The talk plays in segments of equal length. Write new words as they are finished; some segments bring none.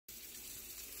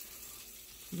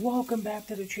Welcome back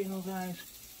to the channel, guys.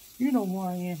 You know who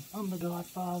I am. I'm the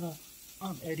Godfather.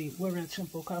 I'm Eddie. We're at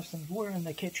Simple Customs. We're in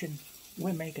the kitchen.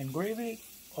 We're making gravy,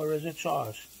 or is it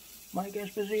sauce? Mike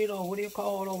Esposito, what do you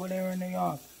call it over there in New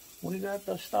York? We got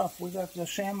the stuff. We got the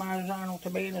San Marzano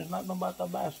tomatoes, nothing but the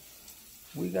best.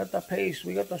 We got the paste.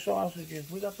 We got the sausages.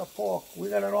 We got the pork. We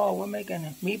got it all. We're making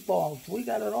meatballs. We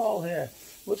got it all here.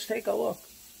 Let's take a look.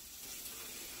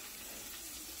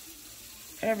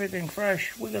 Everything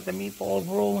fresh. We got the meatballs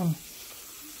rolling.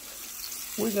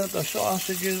 We got the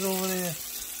sausages over there.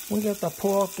 We got the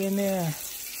pork in there.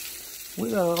 We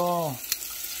got it all.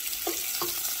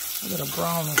 We gotta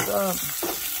brown this up.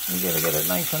 We gotta get it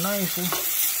nice and nicey.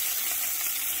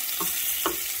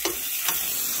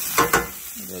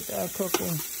 We got that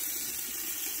cooking.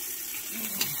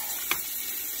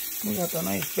 We got the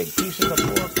nice big pieces of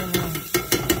pork in there.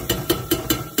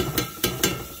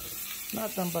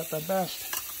 Nothing but the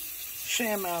best.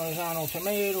 San Marzano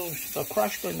tomatoes, the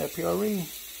crushed and the puree.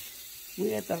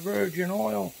 We got the virgin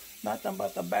oil. Nothing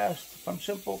but the best from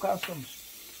Simple Customs.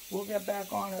 We'll get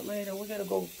back on it later. We gotta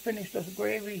go finish this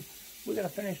gravy. We gotta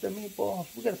finish the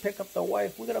meatballs. We gotta pick up the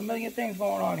wife. We got a million things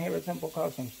going on here at Simple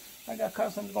Customs. I got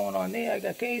customs going on there. I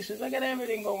got cases. I got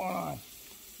everything going on.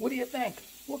 What do you think?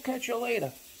 We'll catch you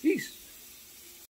later. Peace.